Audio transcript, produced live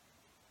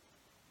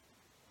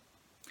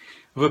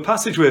Well, the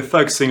passage we're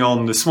focusing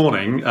on this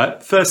morning,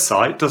 at first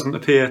sight, doesn't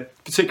appear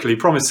particularly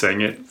promising.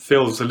 It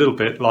feels a little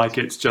bit like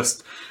it's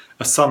just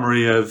a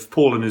summary of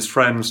Paul and his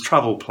friends'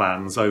 travel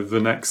plans over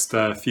the next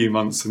few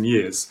months and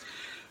years.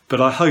 But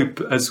I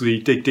hope as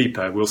we dig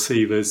deeper, we'll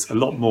see there's a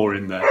lot more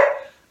in there,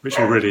 which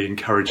will really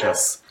encourage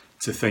us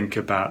to think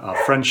about our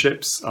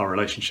friendships, our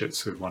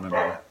relationships with one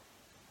another.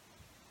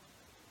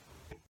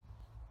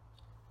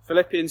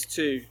 Philippians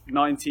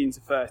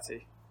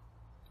 2:19-30.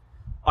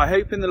 I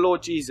hope in the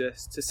Lord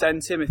Jesus to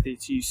send Timothy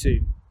to you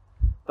soon,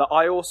 that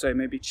I also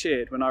may be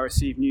cheered when I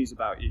receive news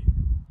about you.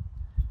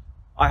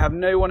 I have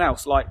no one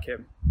else like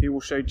him who will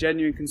show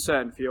genuine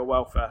concern for your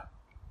welfare.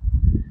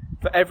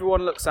 For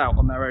everyone looks out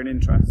on their own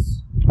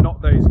interests,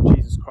 not those of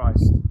Jesus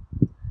Christ.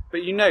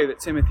 But you know that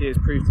Timothy has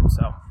proved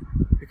himself,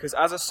 because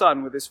as a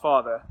son with his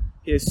father,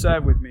 he has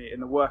served with me in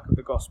the work of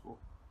the gospel.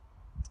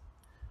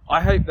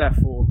 I hope,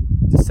 therefore,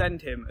 to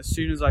send him as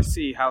soon as I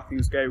see how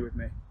things go with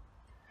me.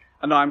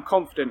 And I am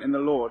confident in the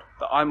Lord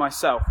that I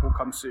myself will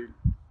come soon.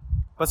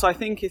 But I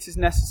think it is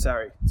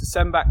necessary to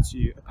send back to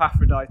you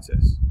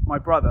Epaphroditus, my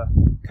brother,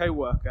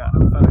 co-worker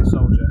and fellow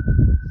soldier,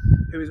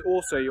 who is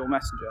also your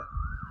messenger,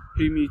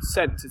 whom you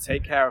sent to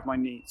take care of my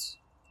needs.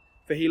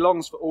 For he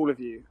longs for all of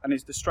you and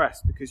is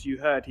distressed because you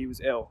heard he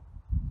was ill.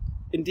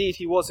 Indeed,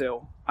 he was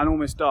ill and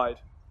almost died,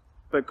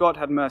 but God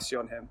had mercy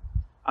on him,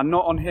 and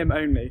not on him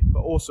only, but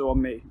also on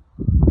me,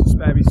 to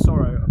spare me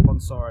sorrow upon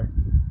sorrow.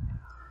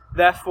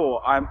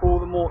 Therefore, I am all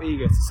the more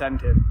eager to send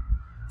him,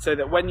 so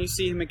that when you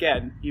see him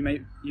again, you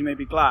may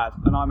be glad,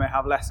 and I may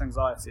have less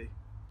anxiety.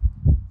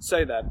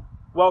 So then,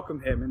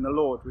 welcome him in the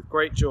Lord with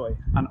great joy,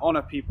 and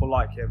honour people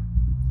like him,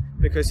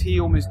 because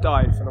he almost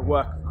died for the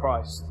work of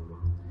Christ.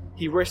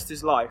 He risked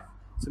his life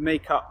to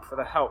make up for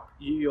the help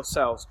you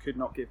yourselves could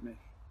not give me.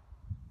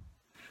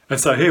 And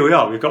so here we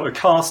are. We've got the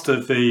cast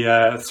of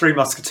the Three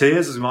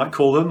Musketeers, as we might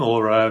call them,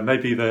 or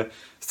maybe the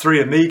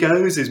Three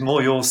Amigos is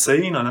more your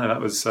scene. I know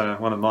that was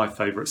one of my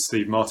favourite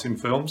Steve Martin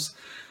films.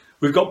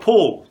 We've got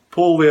Paul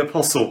the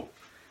Apostle,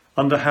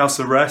 under house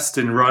arrest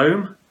in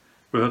Rome,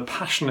 with a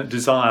passionate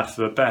desire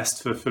for the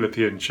best for the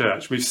Philippian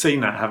church. We've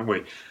seen that, haven't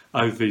we,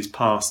 over these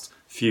past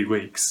few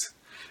weeks.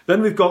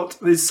 Then we've got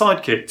his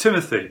sidekick,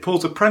 Timothy,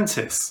 Paul's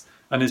apprentice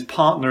and his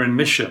partner in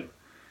mission,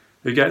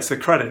 who gets the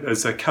credit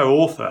as a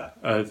co-author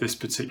of this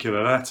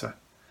particular letter.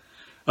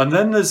 And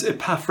then there's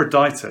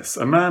Epaphroditus,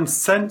 a man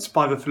sent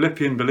by the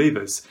Philippian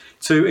believers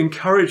to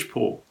encourage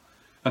Paul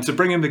and to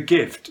bring him a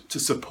gift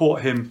to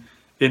support him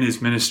in his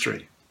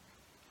ministry.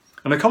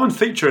 And a common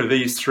feature of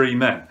these three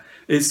men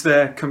is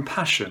their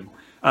compassion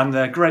and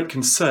their great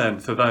concern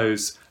for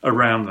those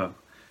around them,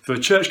 for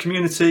the church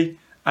community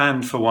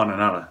and for one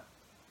another.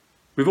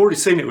 We've already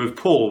seen it with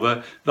Paul.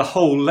 The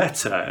whole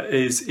letter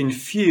is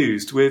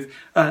infused with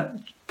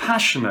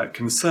passionate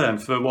concern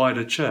for the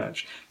wider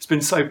church. It's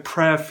been so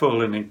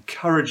prayerful and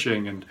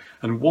encouraging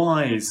and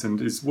wise, and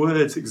his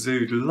words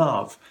exude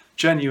love,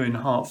 genuine,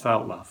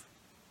 heartfelt love.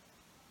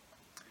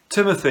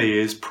 Timothy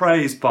is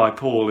praised by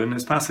Paul in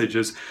this passage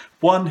as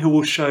one who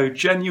will show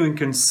genuine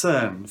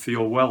concern for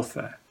your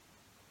welfare.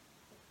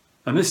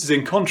 And this is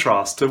in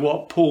contrast to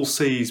what Paul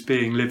sees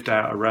being lived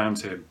out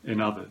around him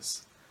in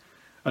others.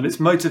 And it's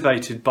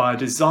motivated by a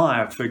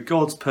desire for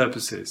God's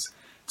purposes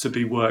to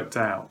be worked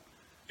out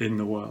in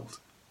the world.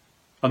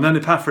 And then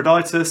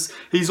Epaphroditus,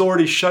 he's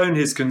already shown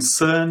his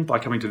concern by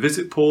coming to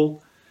visit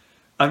Paul,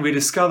 and we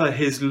discover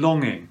his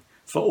longing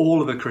for all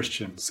of the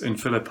Christians in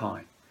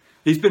Philippi.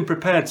 He's been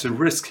prepared to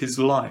risk his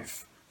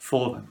life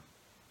for them.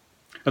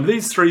 And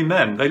these three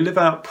men, they live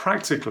out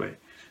practically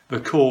the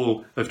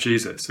call of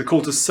Jesus, the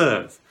call to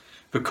serve,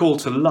 the call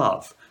to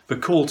love, the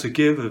call to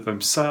give of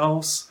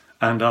themselves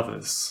and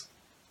others.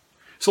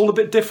 It's all a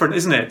bit different,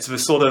 isn't it, to the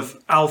sort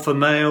of alpha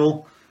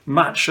male,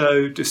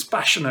 macho,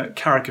 dispassionate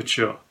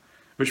caricature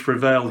which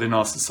prevailed in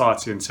our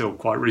society until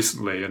quite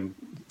recently and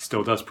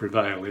still does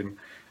prevail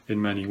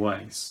in many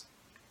ways.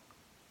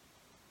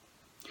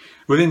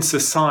 Within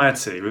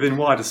society, within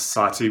wider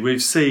society,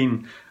 we've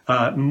seen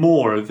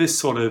more of this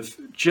sort of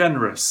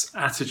generous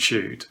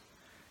attitude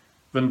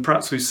than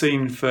perhaps we've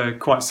seen for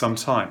quite some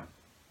time.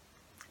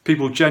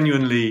 People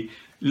genuinely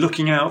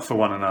looking out for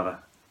one another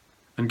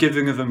and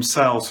giving of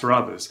themselves for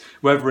others,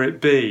 whether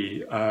it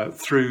be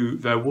through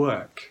their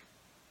work,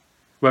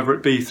 whether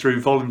it be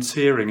through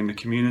volunteering in the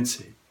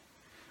community,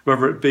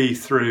 whether it be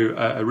through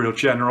a real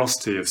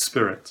generosity of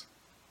spirit.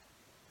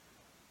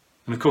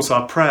 And of course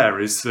our prayer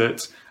is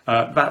that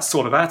that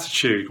sort of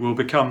attitude will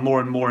become more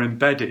and more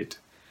embedded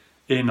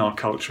in our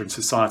culture and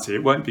society.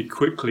 It won't be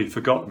quickly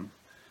forgotten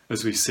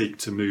as we seek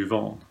to move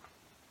on.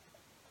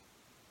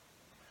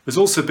 There's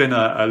also been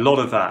a lot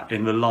of that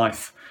in the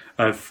life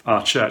of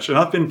our church, and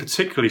I've been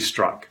particularly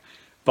struck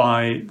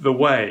by the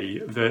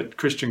way that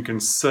Christian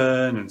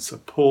concern and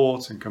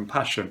support and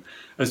compassion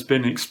has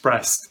been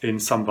expressed in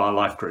some of our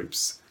life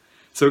groups.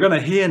 So we're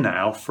going to hear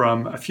now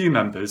from a few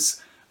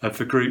members of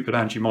the group that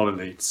Angie Moller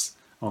leads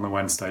on a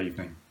Wednesday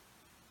evening.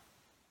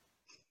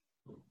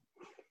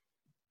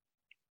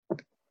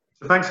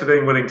 So thanks for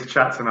being willing to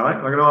chat tonight.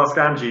 I'm going to ask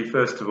Angie,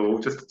 first of all,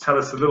 just to tell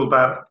us a little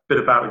bit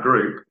about the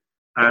group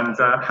and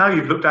how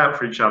you've looked out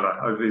for each other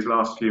over these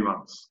last few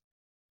months.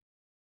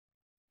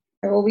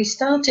 Well, we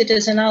started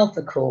as an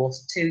Alpha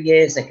course 2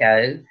 years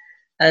ago,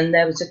 and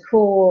there was a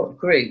core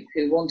group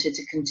who wanted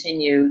to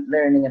continue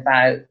learning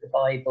about the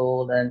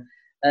Bible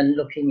and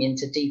looking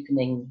into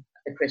deepening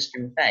the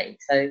Christian faith.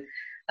 So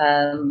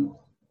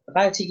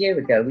about a year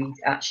ago, we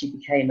actually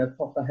became a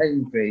proper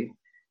home group,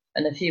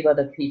 and a few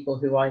other people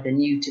who were either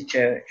new to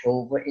church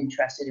or were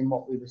interested in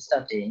what we were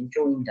studying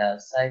joined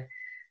us. So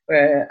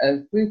we're a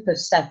group of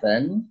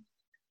 7,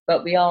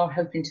 but we are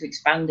hoping to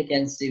expand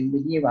again soon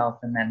with new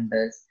Alpha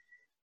members.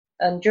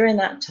 And during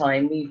that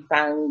time, we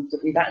found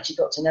that we've actually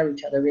got to know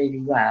each other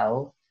really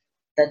well.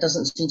 There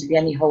doesn't seem to be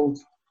any hold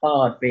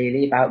barred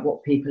really about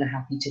what people are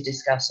happy to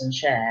discuss and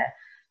share.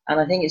 And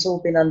I think it's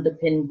all been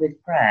underpinned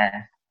with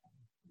prayer.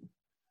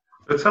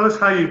 So tell us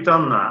how you've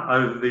done that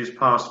over these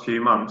past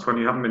few months when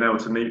you haven't been able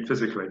to meet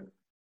physically.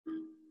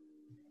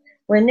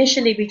 Well,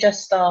 initially we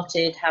just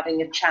started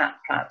having a chat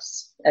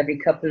perhaps every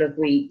couple of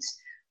weeks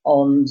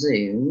on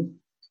Zoom.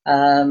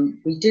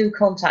 We do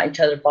contact each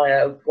other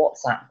via a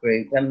WhatsApp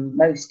group, and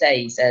most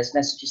days there's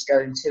messages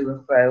going to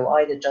and fro,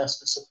 either just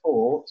for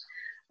support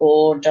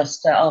or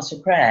just to ask for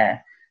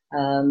prayer.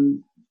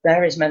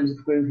 Various members of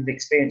the group have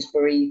experienced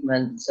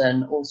bereavements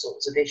and all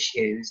sorts of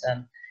issues,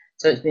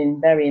 so it's been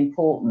very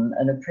important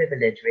and a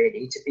privilege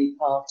really to be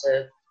part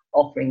of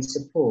offering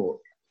support.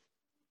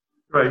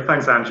 Great,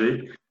 thanks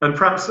Angie. And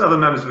perhaps other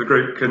members of the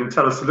group can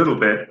tell us a little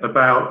bit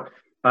about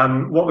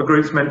what the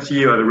group's meant to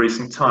you over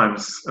recent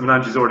times. And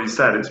Angie's already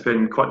said it's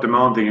been quite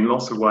demanding in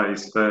lots of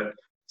ways for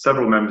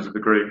several members of the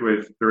group,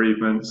 with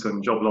bereavements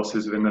and job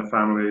losses within their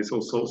families,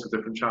 all sorts of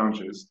different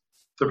challenges.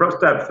 So perhaps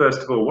Deb,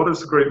 first of all, what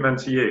has the group meant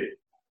to you?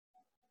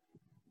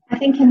 I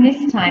think in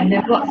this time, the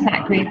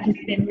WhatsApp group has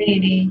been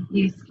really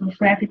useful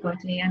for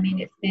everybody. I mean,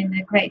 it's been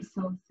a great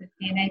source of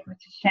being able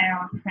to share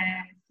our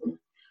prayers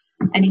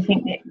and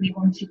anything that we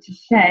wanted to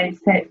share.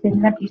 So it's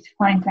been lovely to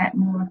find out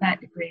more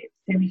about the group.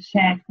 So we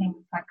share things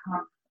like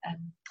our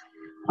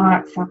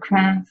arts, our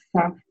crafts,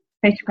 our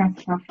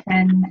photographs of our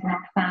friends,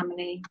 our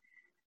family.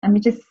 And we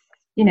just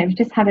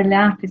had a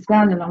laugh as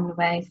well along the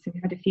way. So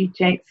we've had a few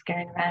jokes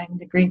going around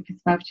the group as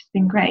well, which has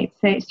been great.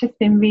 So it's just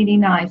been really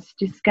nice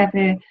to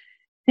discover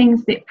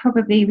things that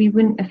probably we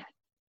wouldn't have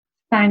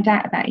found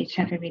out about each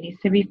other really.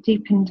 So we've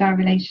deepened our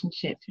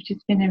relationships, which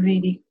has been a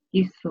really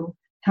useful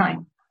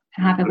time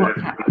to have a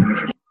WhatsApp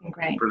group. It's been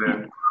great.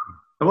 Brilliant.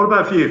 And what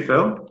about for you,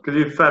 Phil? Because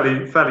you're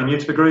fairly new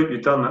to the group,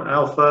 you've done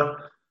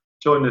Alpha,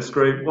 joined this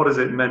group. What has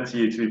it meant to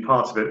you to be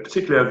part of it,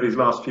 particularly over these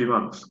last few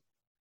months?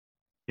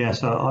 Yeah,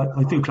 so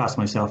I do class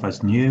myself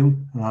as new.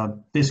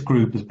 This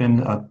group has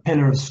been a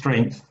pillar of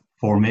strength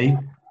for me.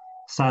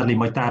 Sadly,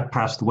 my dad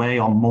passed away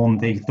on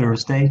Monday,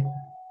 Thursday.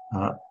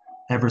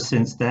 Ever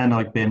since then,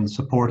 I've been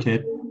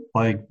supported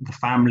by the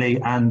family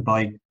and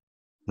by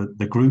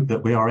the group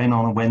that we are in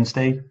on a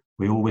Wednesday.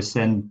 We always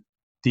send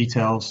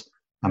details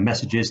and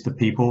messages to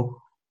people,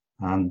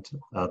 and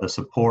the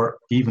support,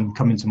 even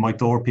coming to my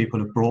door, people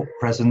have brought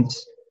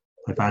presents.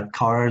 I've had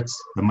cards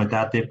when my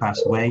dad did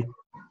pass away.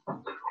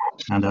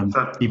 And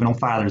even on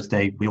Father's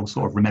Day, we all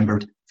sort of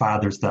remembered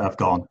fathers that have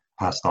gone,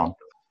 passed on.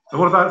 And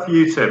what about for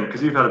you, Tim?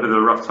 Because you've had a bit of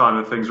a rough time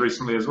of things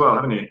recently as well,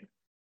 haven't you?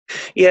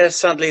 Yeah,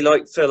 sadly,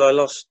 like Phil,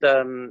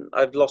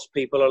 I've lost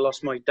people. I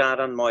lost my dad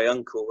and my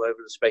uncle over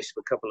the space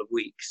of a couple of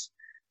weeks.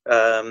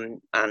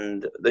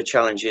 And the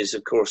challenges,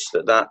 of course,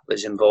 that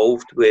is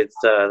involved with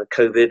the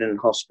COVID and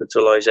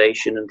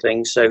hospitalisation and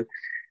things. So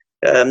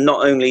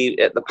not only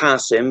at the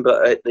passing,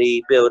 but at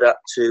the build up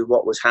to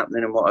what was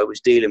happening and what I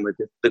was dealing with,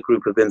 the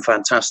group have been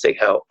fantastic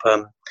help.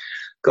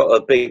 Got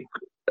a big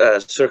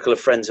circle of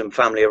friends and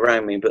family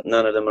around me, but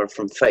none of them are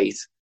from faith.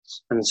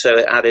 And so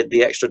it added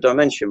the extra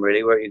dimension,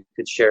 really, where you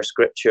could share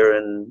scripture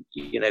and,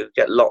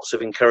 get lots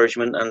of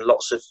encouragement and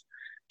lots of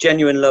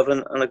genuine love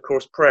and of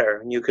course, prayer.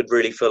 And you could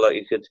really feel like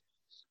you could,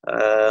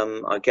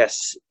 I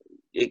guess,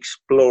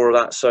 explore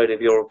that side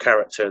of your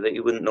character that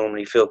you wouldn't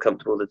normally feel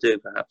comfortable to do,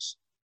 perhaps.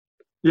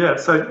 Yeah,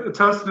 so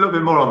tell us a little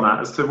bit more on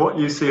that as to what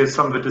you see as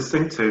some of the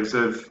distinctives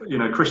of,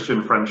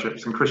 Christian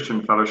friendships and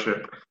Christian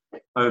fellowship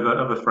over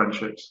other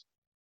friendships.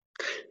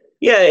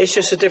 Yeah, it's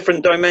just a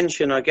different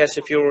dimension, I guess.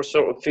 If you're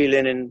sort of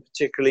feeling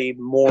particularly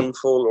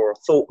mournful or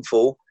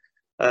thoughtful,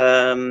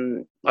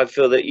 I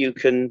feel that you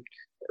can,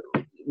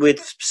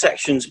 with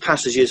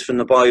passages from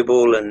the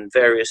Bible and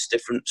various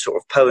different sort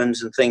of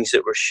poems and things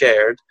that were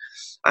shared,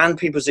 and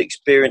people's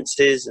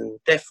experiences and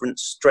different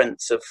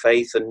strengths of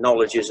faith and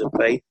knowledges of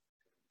faith,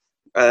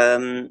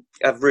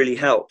 have really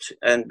helped.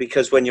 And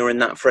because when you're in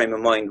that frame of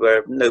mind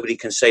where nobody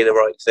can say the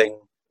right thing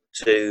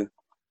to,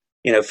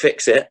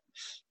 fix it,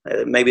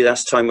 maybe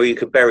that's time where you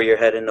could bury your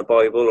head in the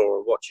Bible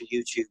or watch a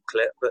YouTube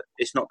clip, but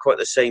it's not quite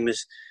the same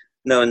as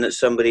knowing that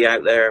somebody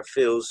out there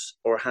feels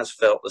or has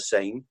felt the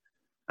same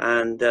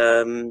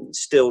and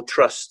still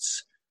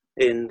trusts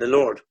in the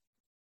Lord.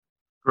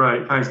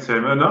 Great, thanks,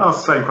 Tim. And I'll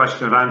ask the same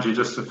question of Angie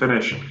just to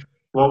finish.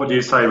 What would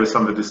you say were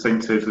some of the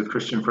distinctives of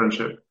Christian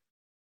friendship?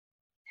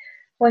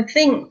 Well, I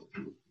think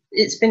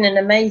it's been an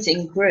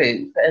amazing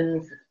group,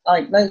 and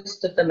like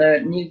most of them are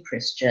new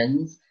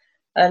Christians.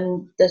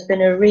 And there's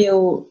been a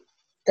real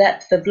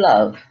depth of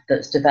love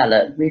that's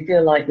developed. We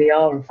feel like we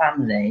are a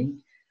family.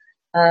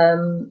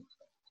 And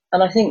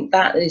I think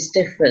that is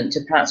different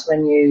to perhaps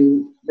when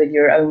you, with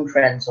your own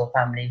friends or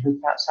family who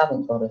perhaps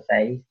haven't got a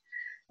faith.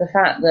 The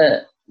fact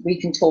that we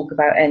can talk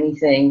about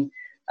anything,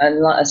 and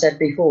like I said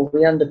before,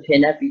 we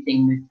underpin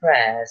everything with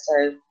prayer.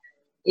 So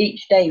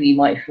each day we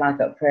might flag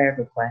up prayer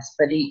requests,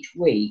 but each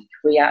week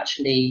we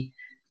actually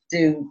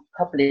do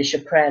publish a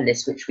prayer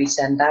list which we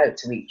send out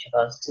to each of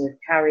us to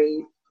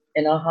carry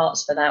in our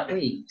hearts for that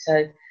week.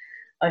 So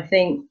I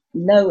think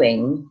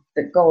knowing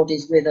that God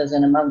is with us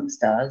and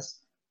amongst us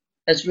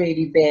has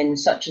really been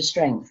such a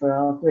strength for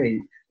our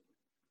group.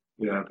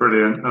 Yeah,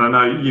 brilliant. And I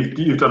know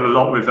you've done a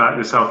lot with that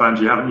yourself,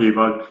 Angie, haven't you,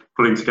 by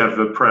pulling together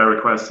the prayer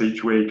requests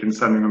each week and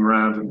sending them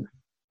around. And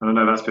I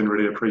know that's been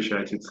really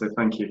appreciated. So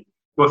thank you.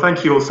 Well,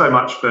 thank you all so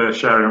much for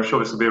sharing. I'm sure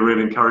this will be a real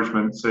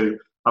encouragement to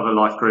other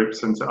life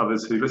groups and to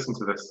others who listen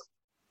to this.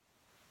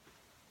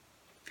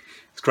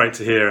 It's great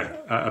to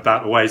hear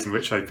about the ways in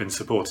which they've been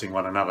supporting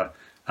one another.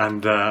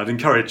 And I'd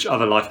encourage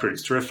other life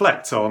groups to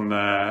reflect on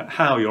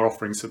how you're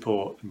offering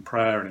support and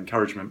prayer and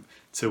encouragement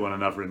to one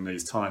another in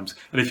these times.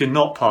 And if you're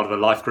not part of a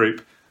life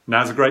group,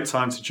 now's a great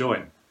time to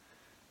join,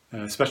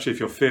 especially if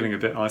you're feeling a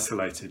bit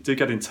isolated. Do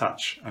get in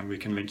touch and we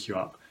can link you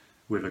up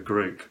with a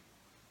group.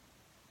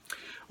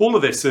 All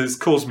of this has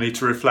caused me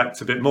to reflect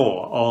a bit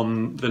more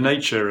on the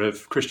nature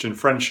of Christian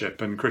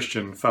friendship and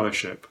Christian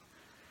fellowship.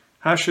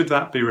 How should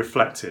that be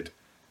reflected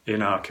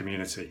in our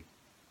community?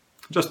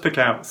 I'll just pick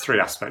out three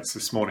aspects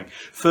this morning.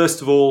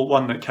 First of all,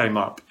 one that came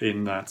up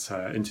in that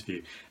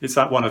interview, is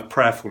that one of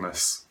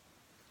prayerfulness.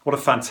 What a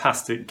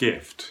fantastic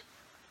gift.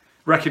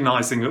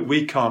 Recognising that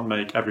we can't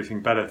make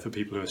everything better for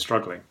people who are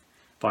struggling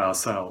by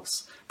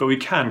ourselves, but we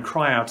can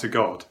cry out to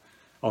God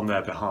on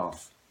their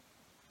behalf.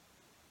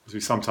 As we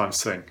sometimes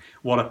sing,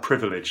 what a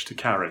privilege to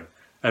carry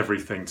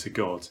everything to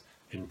God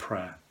in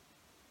prayer.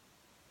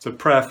 So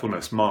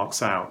prayerfulness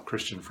marks out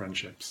Christian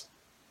friendships.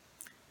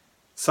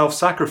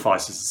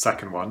 Self-sacrifice is the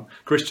second one.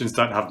 Christians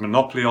don't have a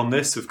monopoly on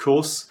this, of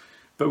course,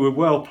 but we're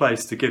well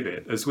placed to give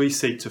it as we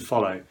seek to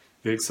follow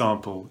the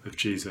example of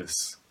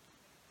Jesus.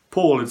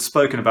 Paul had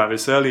spoken about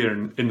this earlier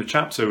in the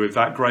chapter with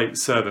that great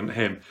servant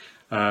hymn,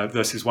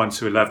 verses 1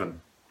 to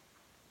 11.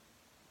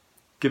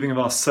 Giving of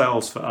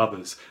ourselves for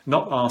others,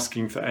 not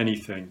asking for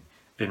anything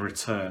in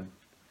return.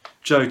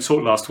 Joe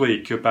talked last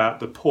week about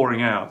the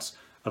pouring out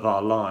of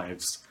our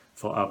lives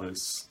for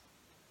others.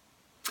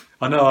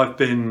 I know I've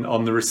been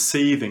on the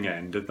receiving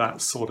end of that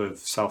sort of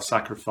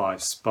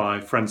self-sacrifice by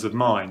friends of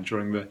mine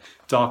during the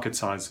darker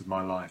times of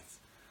my life.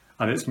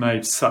 And it's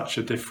made such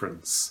a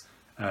difference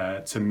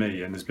to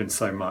me, and there's been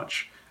so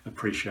much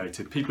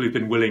appreciated. People who've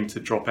been willing to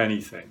drop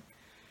anything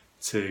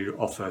to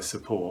offer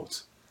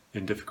support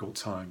in difficult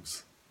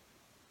times.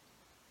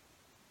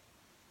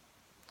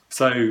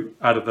 So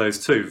out of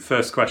those two, the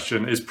first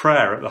question, is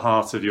prayer at the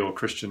heart of your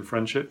Christian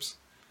friendships?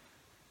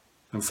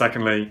 And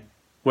secondly,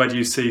 where do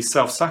you see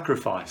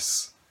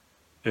self-sacrifice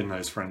in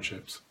those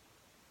friendships?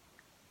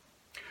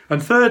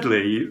 And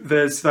thirdly,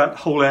 there's that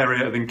whole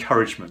area of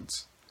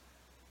encouragement.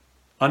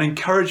 An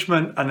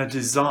encouragement and a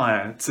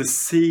desire to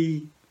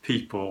see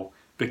people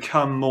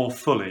become more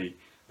fully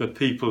the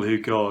people who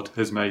God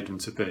has made them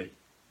to be.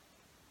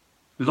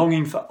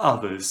 Longing for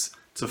others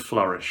to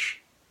flourish.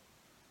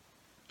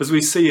 As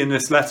we see in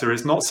this letter,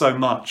 it's not so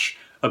much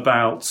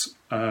about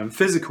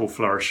physical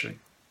flourishing,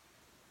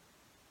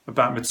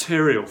 about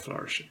material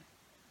flourishing.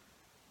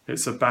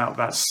 It's about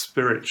that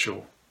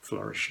spiritual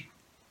flourishing.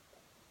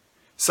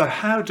 So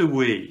how do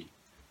we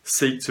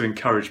seek to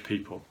encourage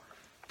people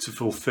to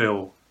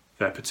fulfill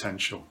their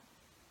potential?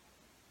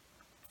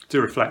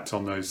 Do reflect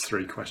on those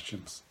three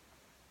questions.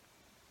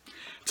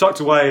 Tucked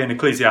away in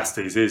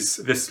Ecclesiastes is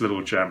this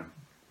little gem.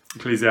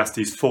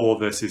 Ecclesiastes 4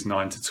 verses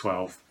 9 to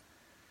 12.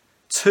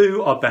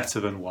 Two are better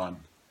than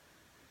one,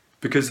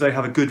 because they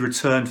have a good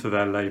return for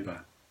their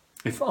labour.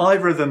 If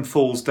either of them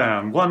falls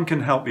down, one can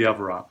help the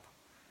other up.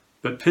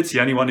 But pity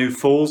anyone who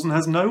falls and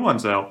has no one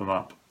to help them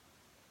up.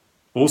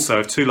 Also,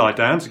 if two lie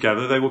down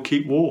together, they will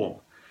keep warm.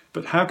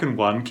 But how can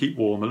one keep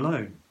warm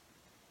alone?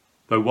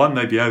 Though one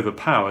may be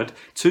overpowered,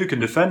 two can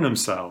defend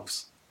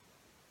themselves.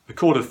 The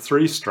cord of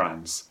 3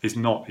 strands is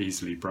not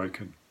easily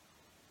broken.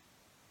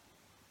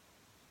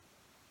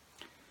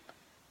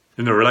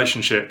 In the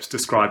relationships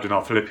described in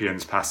our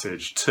Philippians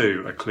passage,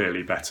 2 are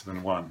clearly better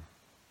than 1.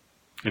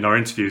 In our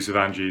interviews with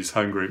Angie's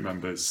home group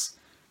members,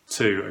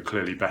 2 are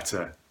clearly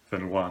better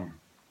than 1.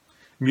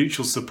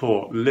 Mutual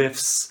support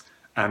lifts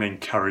and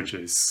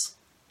encourages.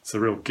 It's a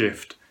real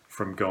gift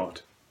from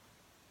God.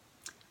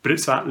 But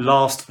it's that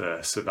last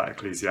verse of that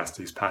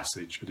Ecclesiastes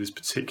passage that is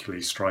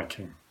particularly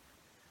striking.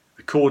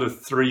 The cord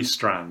of 3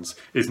 strands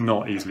is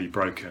not easily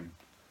broken.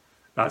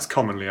 That's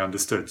commonly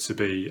understood to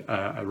be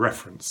a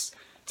reference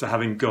to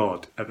having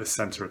God at the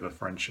centre of a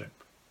friendship.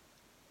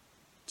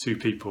 2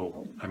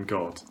 people and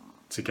God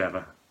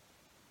together,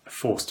 a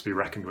force to be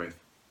reckoned with.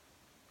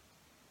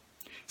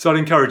 So I'd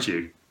encourage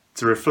you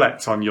to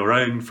reflect on your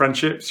own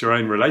friendships, your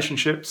own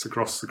relationships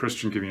across the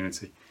Christian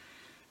community,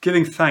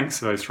 giving thanks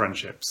for those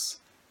friendships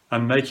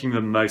and making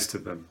the most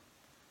of them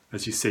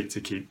as you seek to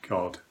keep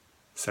God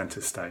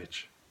centre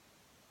stage.